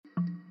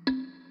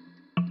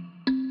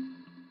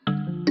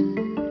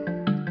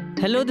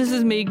Hello, this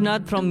is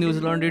Meghnad from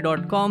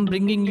newslaundry.com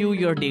bringing you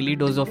your daily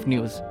dose of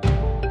news.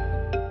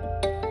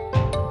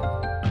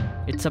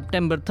 It's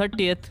September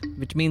 30th,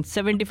 which means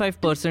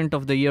 75%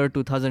 of the year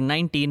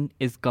 2019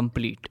 is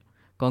complete.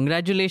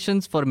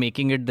 Congratulations for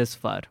making it this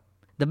far.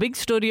 The big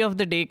story of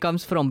the day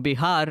comes from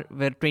Bihar,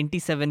 where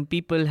 27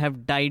 people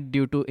have died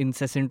due to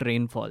incessant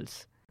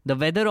rainfalls. The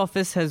weather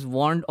office has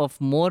warned of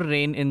more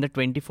rain in the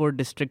 24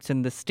 districts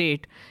in the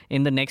state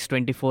in the next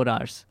 24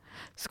 hours.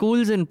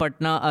 Schools in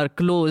Patna are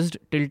closed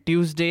till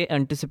Tuesday,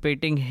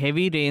 anticipating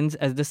heavy rains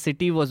as the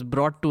city was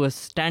brought to a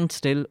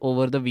standstill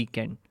over the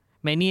weekend.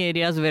 Many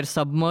areas were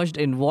submerged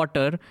in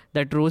water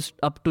that rose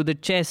up to the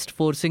chest,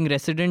 forcing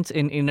residents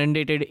in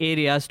inundated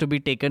areas to be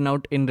taken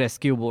out in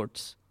rescue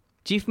boats.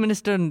 Chief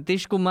Minister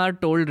Nitish Kumar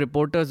told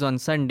reporters on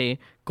Sunday,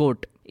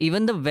 quote,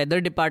 "Even the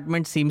weather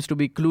department seems to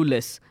be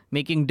clueless,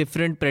 making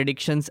different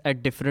predictions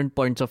at different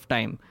points of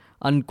time,"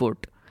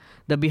 unquote.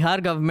 The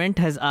Bihar government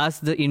has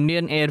asked the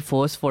Indian Air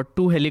Force for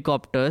 2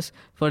 helicopters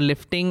for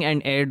lifting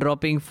and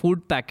airdropping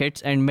food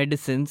packets and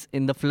medicines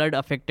in the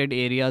flood-affected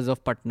areas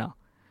of Patna.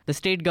 The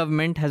state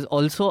government has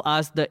also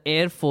asked the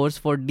Air Force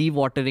for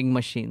dewatering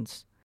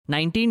machines.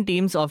 19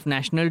 teams of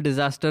National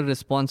Disaster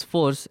Response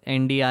Force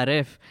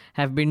 (NDRF)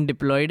 have been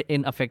deployed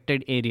in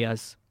affected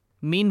areas.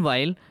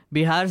 Meanwhile,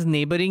 Bihar's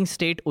neighboring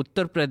state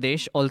Uttar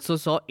Pradesh also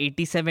saw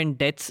 87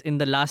 deaths in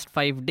the last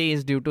 5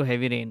 days due to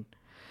heavy rain.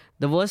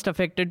 The worst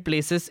affected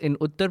places in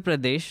Uttar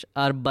Pradesh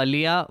are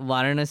Balia,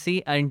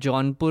 Varanasi and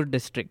Jaunpur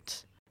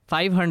districts.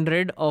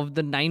 500 of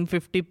the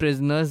 950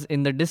 prisoners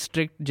in the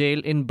district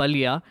jail in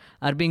Balia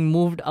are being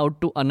moved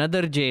out to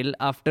another jail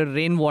after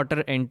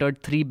rainwater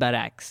entered 3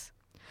 barracks.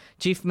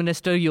 Chief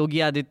Minister Yogi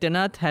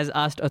Adityanath has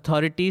asked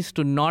authorities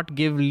to not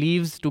give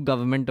leaves to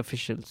government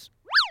officials.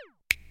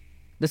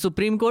 The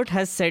Supreme Court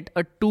has set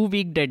a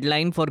 2-week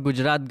deadline for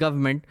Gujarat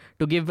government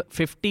to give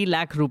 50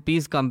 lakh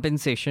rupees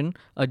compensation,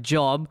 a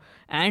job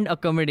and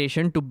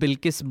accommodation to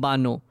Bilkis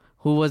Bano,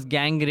 who was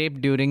gang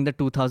raped during the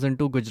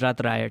 2002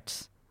 Gujarat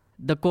riots.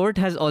 The court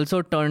has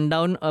also turned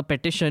down a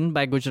petition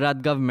by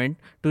Gujarat government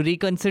to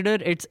reconsider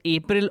its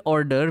April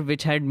order,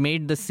 which had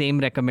made the same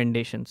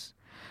recommendations.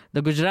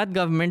 The Gujarat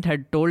government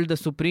had told the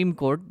Supreme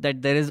Court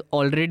that there is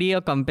already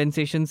a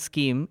compensation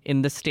scheme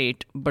in the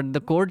state, but the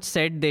court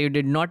said they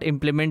did not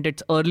implement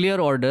its earlier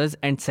orders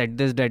and set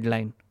this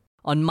deadline.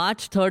 On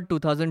March 3,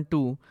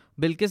 2002,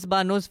 Bilkis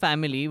Bano's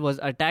family was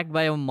attacked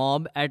by a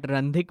mob at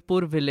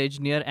Randhikpur village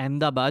near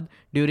Ahmedabad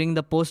during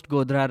the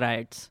post-Godhra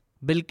riots.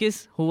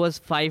 Bilkis, who was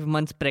 5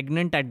 months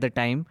pregnant at the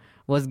time,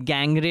 was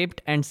gang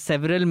raped and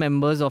several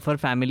members of her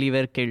family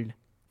were killed.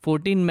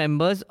 14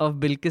 members of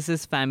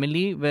Bilkis's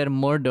family were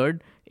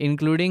murdered,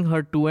 including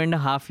her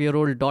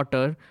 2.5-year-old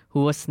daughter,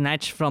 who was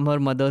snatched from her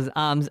mother's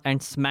arms and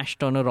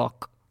smashed on a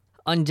rock.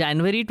 On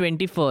January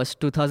 21,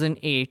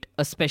 2008,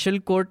 a special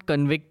court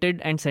convicted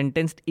and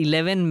sentenced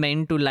 11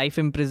 men to life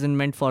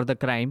imprisonment for the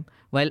crime,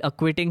 while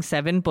acquitting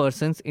 7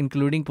 persons,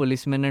 including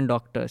policemen and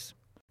doctors.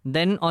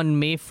 Then on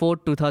May 4,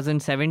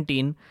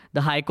 2017,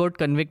 the High Court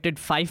convicted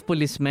 5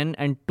 policemen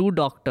and 2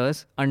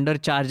 doctors under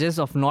charges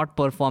of not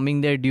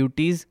performing their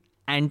duties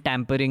and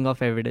tampering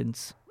of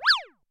evidence.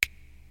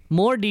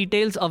 More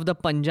details of the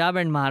Punjab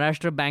and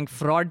Maharashtra Bank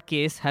fraud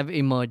case have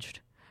emerged.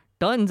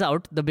 Turns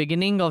out the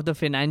beginning of the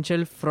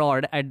financial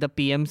fraud at the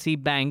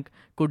PMC Bank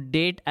could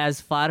date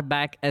as far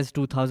back as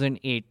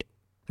 2008.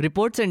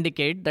 Reports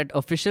indicate that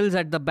officials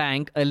at the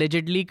bank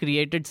allegedly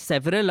created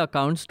several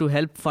accounts to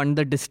help fund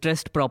the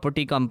distressed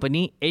property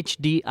company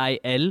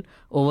HDIL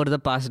over the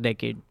past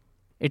decade.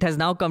 It has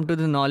now come to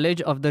the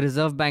knowledge of the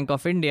Reserve Bank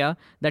of India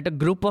that a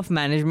group of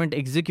management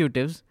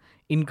executives,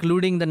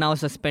 including the now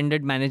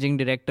suspended managing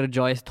director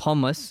Joyce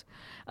Thomas,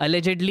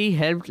 allegedly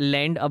helped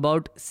lend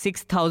about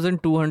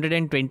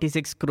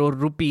 6,226 crore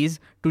rupees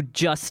to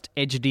just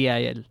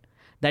HDIL.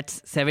 That's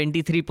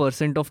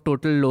 73% of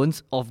total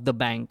loans of the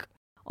bank.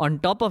 On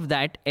top of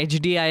that,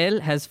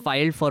 HDIL has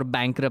filed for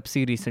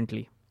bankruptcy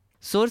recently.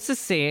 Sources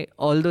say,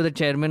 although the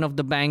chairman of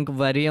the bank,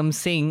 Varyam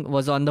Singh,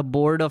 was on the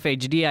board of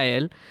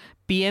HDIL,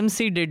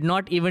 PMC did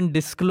not even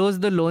disclose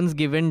the loans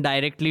given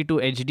directly to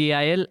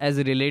HDIL as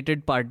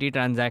related party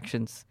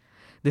transactions.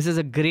 This is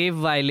a grave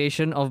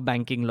violation of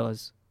banking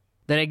laws.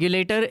 The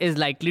regulator is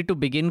likely to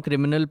begin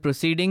criminal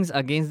proceedings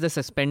against the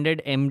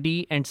suspended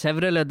MD and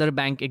several other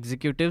bank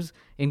executives,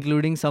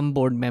 including some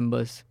board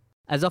members.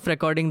 As of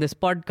recording this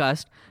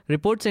podcast,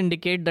 reports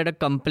indicate that a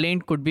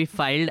complaint could be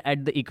filed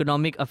at the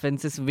Economic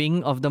Offences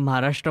Wing of the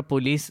Maharashtra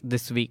Police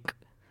this week.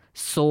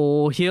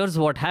 So here's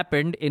what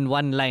happened in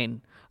one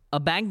line. A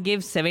bank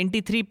gave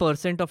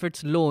 73% of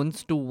its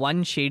loans to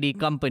one shady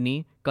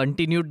company,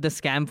 continued the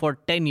scam for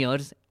 10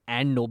 years,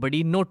 and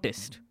nobody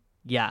noticed.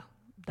 Yeah,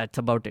 that's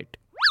about it.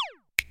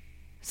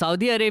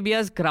 Saudi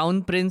Arabia's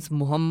Crown Prince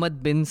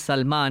Mohammed bin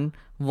Salman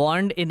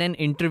warned in an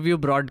interview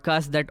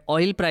broadcast that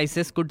oil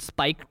prices could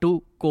spike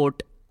to,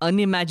 quote,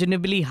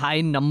 unimaginably high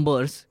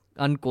numbers,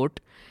 unquote,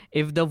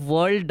 if the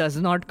world does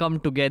not come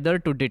together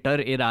to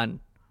deter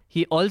Iran.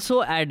 He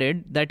also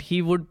added that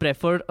he would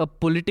prefer a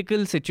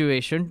political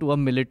situation to a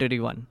military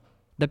one.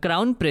 The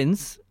Crown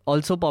Prince,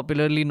 also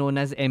popularly known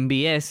as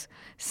MBS,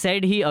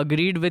 said he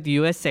agreed with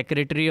US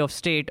Secretary of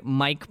State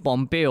Mike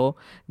Pompeo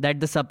that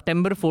the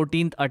September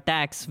 14th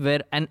attacks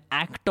were an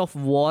act of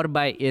war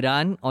by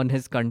Iran on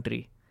his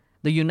country.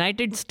 The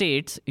United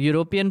States,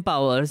 European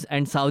powers,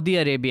 and Saudi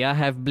Arabia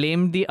have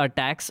blamed the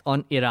attacks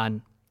on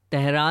Iran.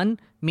 Tehran,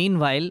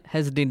 meanwhile,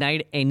 has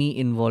denied any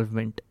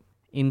involvement.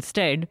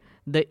 Instead,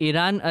 the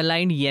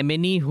Iran-aligned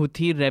Yemeni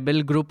Houthi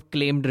rebel group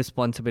claimed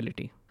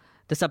responsibility.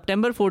 The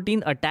September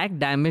 14 attack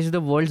damaged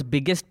the world's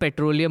biggest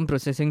petroleum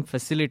processing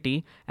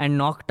facility and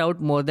knocked out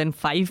more than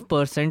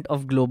 5%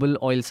 of global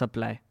oil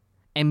supply.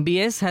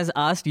 MBS has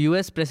asked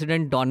US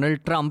President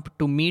Donald Trump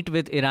to meet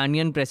with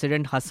Iranian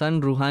President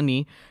Hassan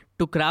Rouhani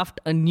to craft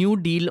a new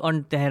deal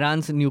on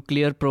Tehran's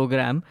nuclear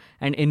program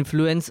and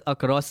influence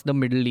across the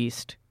Middle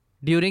East.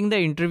 During the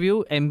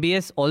interview,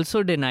 MBS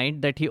also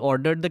denied that he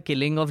ordered the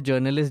killing of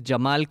journalist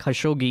Jamal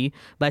Khashoggi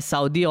by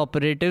Saudi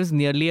operatives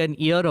nearly a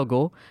year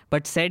ago,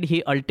 but said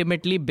he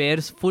ultimately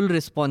bears full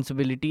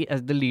responsibility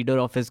as the leader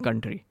of his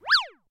country.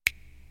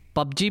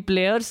 PUBG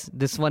players,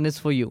 this one is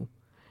for you.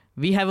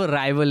 We have a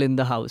rival in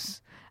the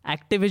house.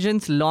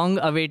 Activision's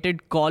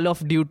long-awaited Call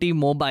of Duty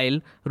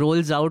Mobile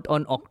rolls out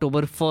on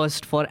October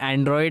 1st for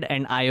Android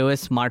and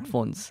iOS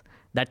smartphones.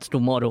 That's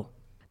tomorrow.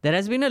 There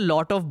has been a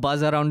lot of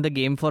buzz around the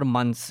game for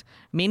months,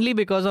 mainly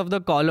because of the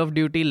Call of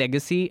Duty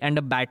legacy and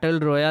a Battle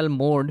Royale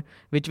mode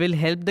which will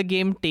help the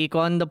game take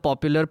on the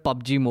popular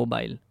PUBG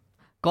Mobile.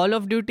 Call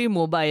of Duty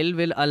Mobile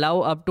will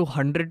allow up to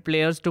 100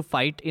 players to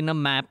fight in a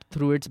map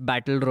through its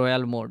Battle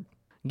Royale mode.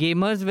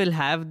 Gamers will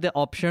have the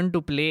option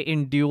to play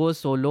in duo,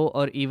 solo,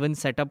 or even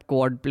set up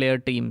quad player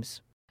teams.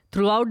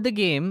 Throughout the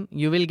game,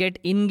 you will get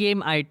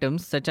in-game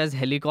items such as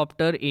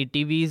helicopter,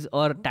 ATVs,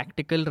 or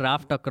tactical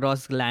raft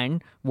across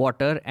land,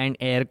 water, and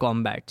air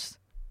combats.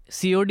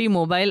 COD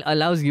Mobile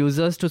allows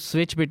users to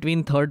switch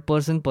between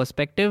third-person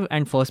perspective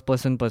and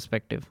first-person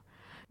perspective.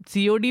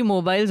 COD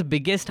Mobile's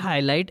biggest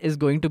highlight is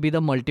going to be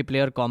the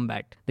multiplayer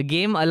combat. The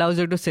game allows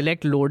you to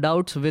select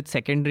loadouts with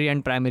secondary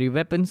and primary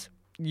weapons.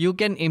 You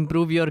can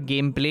improve your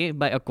gameplay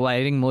by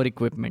acquiring more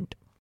equipment.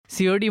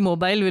 COD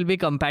Mobile will be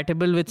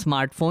compatible with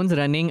smartphones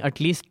running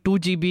at least 2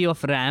 GB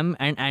of RAM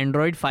and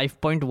Android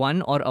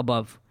 5.1 or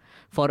above.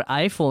 For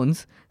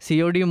iPhones,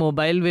 COD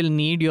Mobile will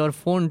need your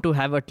phone to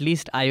have at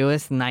least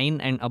iOS 9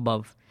 and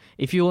above.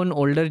 If you own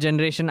older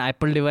generation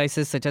Apple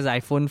devices such as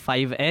iPhone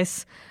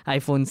 5S,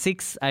 iPhone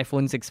 6,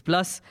 iPhone 6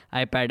 Plus,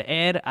 iPad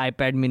Air,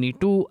 iPad Mini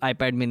 2,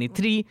 iPad Mini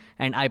 3,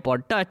 and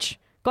iPod Touch,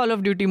 Call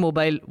of Duty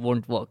Mobile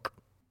won't work.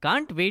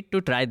 Can't wait to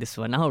try this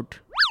one out.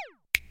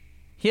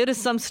 Here is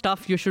some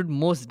stuff you should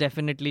most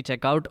definitely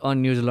check out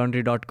on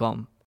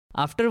newslaundry.com.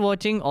 After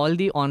watching all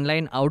the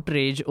online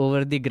outrage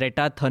over the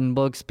Greta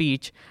Thunberg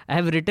speech, I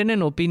have written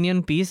an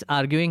opinion piece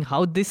arguing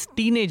how this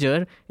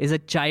teenager is a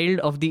child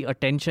of the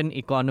attention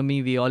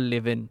economy we all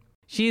live in.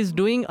 She is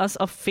doing us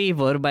a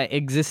favor by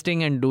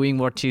existing and doing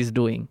what she's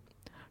doing.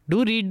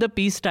 Do read the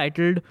piece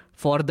titled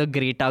 "For the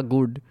Greta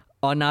Good"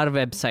 on our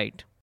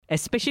website.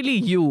 Especially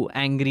you,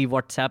 angry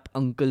WhatsApp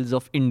uncles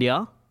of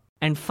India.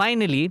 And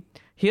finally,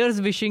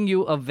 here's wishing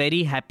you a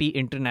very happy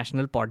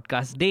International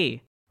Podcast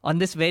Day. On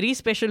this very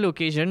special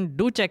occasion,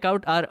 do check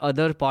out our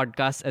other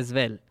podcasts as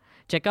well.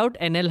 Check out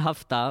NL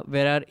Hafta,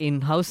 where our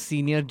in-house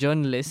senior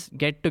journalists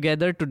get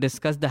together to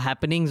discuss the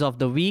happenings of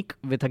the week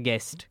with a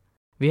guest.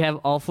 We have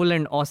Awful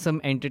and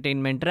Awesome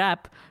Entertainment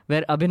Wrap,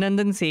 where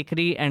Abhinandan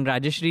Sekhri and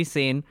Rajeshri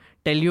Sen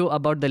tell you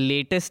about the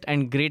latest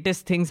and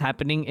greatest things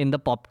happening in the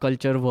pop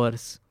culture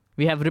verse.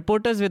 We have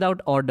Reporters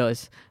Without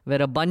Orders,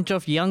 where a bunch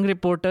of young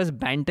reporters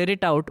banter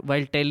it out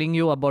while telling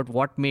you about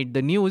what made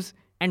the news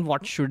and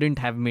what shouldn't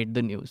have made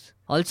the news.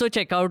 Also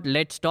check out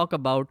Let's Talk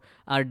About,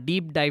 our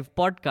deep dive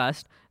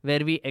podcast,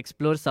 where we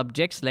explore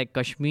subjects like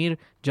Kashmir,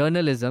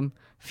 journalism,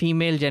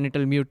 female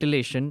genital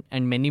mutilation,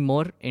 and many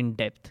more in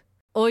depth.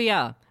 Oh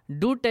yeah,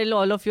 do tell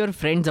all of your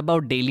friends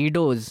about Daily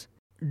Dose.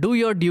 Do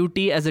your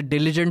duty as a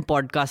diligent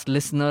podcast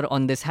listener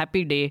on this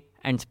happy day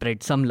and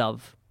spread some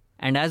love.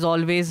 And as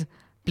always,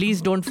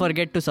 please don't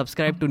forget to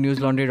subscribe to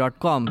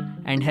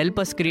newslaundry.com and help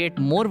us create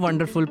more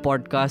wonderful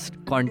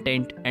podcast,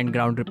 content, and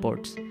ground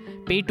reports.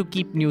 Pay to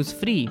keep news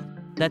free.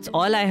 That's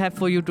all I have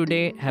for you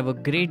today. Have a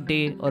great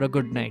day or a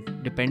good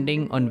night,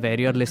 depending on where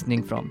you're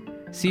listening from.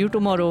 See you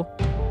tomorrow.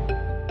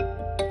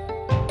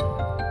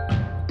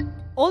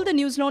 All the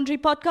News Laundry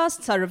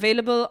podcasts are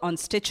available on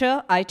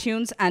Stitcher,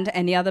 iTunes, and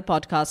any other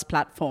podcast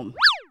platform.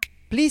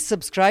 Please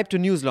subscribe to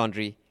News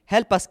Laundry.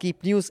 Help us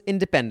keep news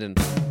independent.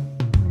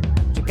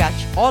 To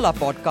catch all our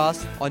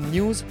podcasts on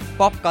news,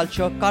 pop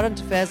culture, current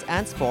affairs,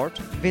 and sport,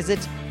 visit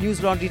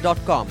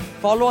newslaundry.com.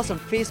 Follow us on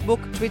Facebook,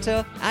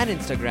 Twitter, and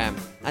Instagram,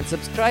 and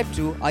subscribe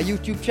to our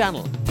YouTube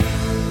channel.